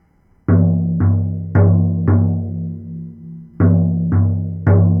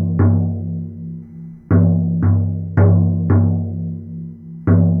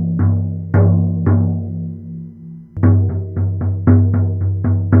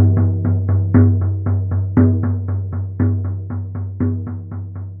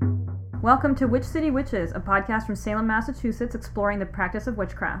Welcome to Witch City Witches, a podcast from Salem, Massachusetts exploring the practice of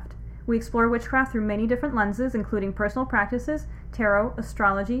witchcraft. We explore witchcraft through many different lenses, including personal practices, tarot,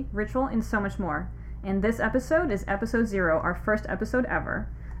 astrology, ritual, and so much more. And this episode is episode 0, our first episode ever.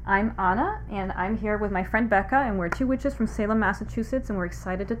 I'm Anna, and I'm here with my friend Becca, and we're two witches from Salem, Massachusetts, and we're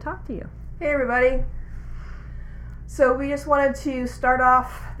excited to talk to you. Hey everybody. So we just wanted to start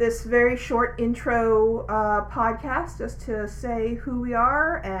off this very short intro podcast just to say who we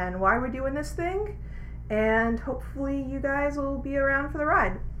are and why we're doing this thing, and hopefully you guys will be around for the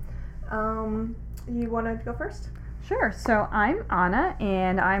ride. You want to go first? Sure. So I'm Anna,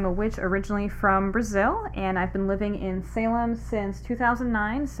 and I'm a witch originally from Brazil, and I've been living in Salem since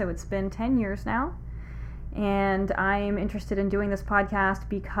 2009, so it's been 10 years now. And I'm interested in doing this podcast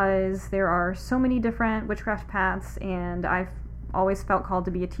because there are so many different witchcraft paths, and I've always felt called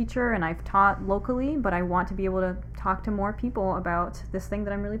to be a teacher, and I've taught locally, but I want to be able to talk to more people about this thing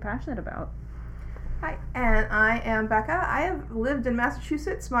that I'm really passionate about. Hi, and I am Becca. I have lived in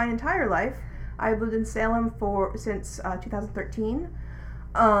Massachusetts my entire life. I've lived in Salem since 2013.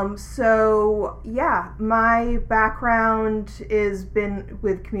 My background has been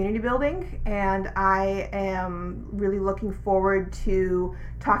with community building, and I am really looking forward to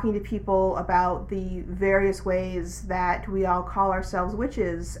talking to people about the various ways that we all call ourselves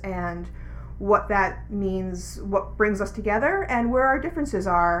witches and what that means, what brings us together, and where our differences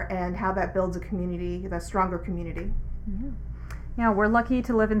are, and how that builds a community, a stronger community. Mm-hmm. Yeah, we're lucky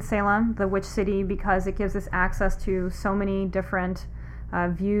to live in Salem, the witch city, because it gives us access to so many different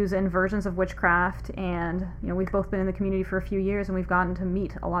views and versions of witchcraft, and we've both been in the community for a few years, and we've gotten to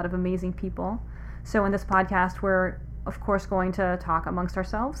meet a lot of amazing people. So in this podcast, we're of course going to talk amongst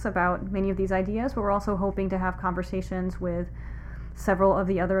ourselves about many of these ideas, but we're also hoping to have conversations with several of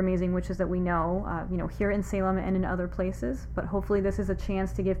the other amazing witches that we know, here in Salem and in other places. But hopefully this is a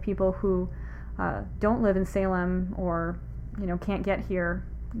chance to give people who don't live in Salem or can't get here,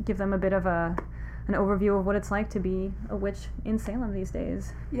 give them a bit of an overview of what it's like to be a witch in Salem these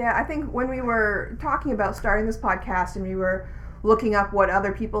days. Yeah, I think when we were talking about starting this podcast and we were looking up what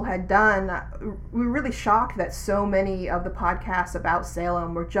other people had done, we were really shocked that so many of the podcasts about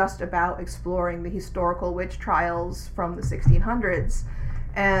Salem were just about exploring the historical witch trials from the 1600s.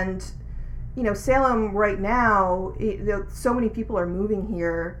 And, Salem right now, so many people are moving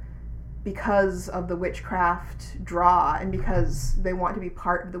here because of the witchcraft draw and because they want to be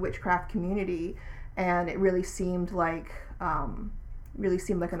part of the witchcraft community. And it really seemed like an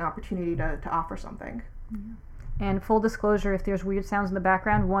opportunity to offer something. Yeah. And full disclosure, if there's weird sounds in the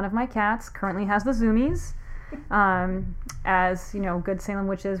background, one of my cats currently has the zoomies. As good Salem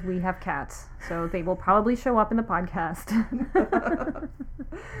witches, we have cats, so they will probably show up in the podcast.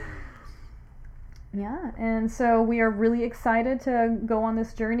 Yeah, and so we are really excited to go on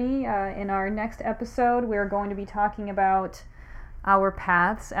this journey. In our next episode, we're going to be talking about our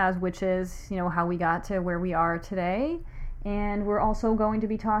paths as witches, how we got to where we are today. And we're also going to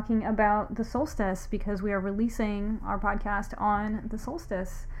be talking about the solstice, because we are releasing our podcast on the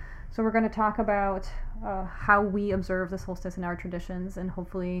solstice. So we're going to talk about how we observe the solstice in our traditions and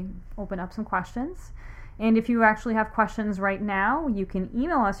hopefully open up some questions. And if you actually have questions right now, you can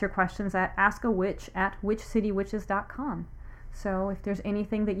email us your questions at askawitch@witchcitywitches.com. So if there's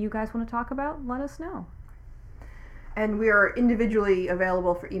anything that you guys want to talk about, let us know. And we are individually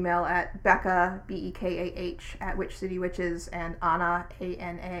available for email at Becca, BEKAH, @WitchCityWitches, and Anna,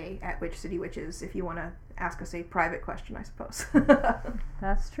 ANA, @WitchCityWitches, if you want to ask us a private question, I suppose.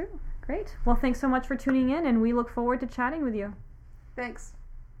 That's true. Great. Well, thanks so much for tuning in, and we look forward to chatting with you. Thanks.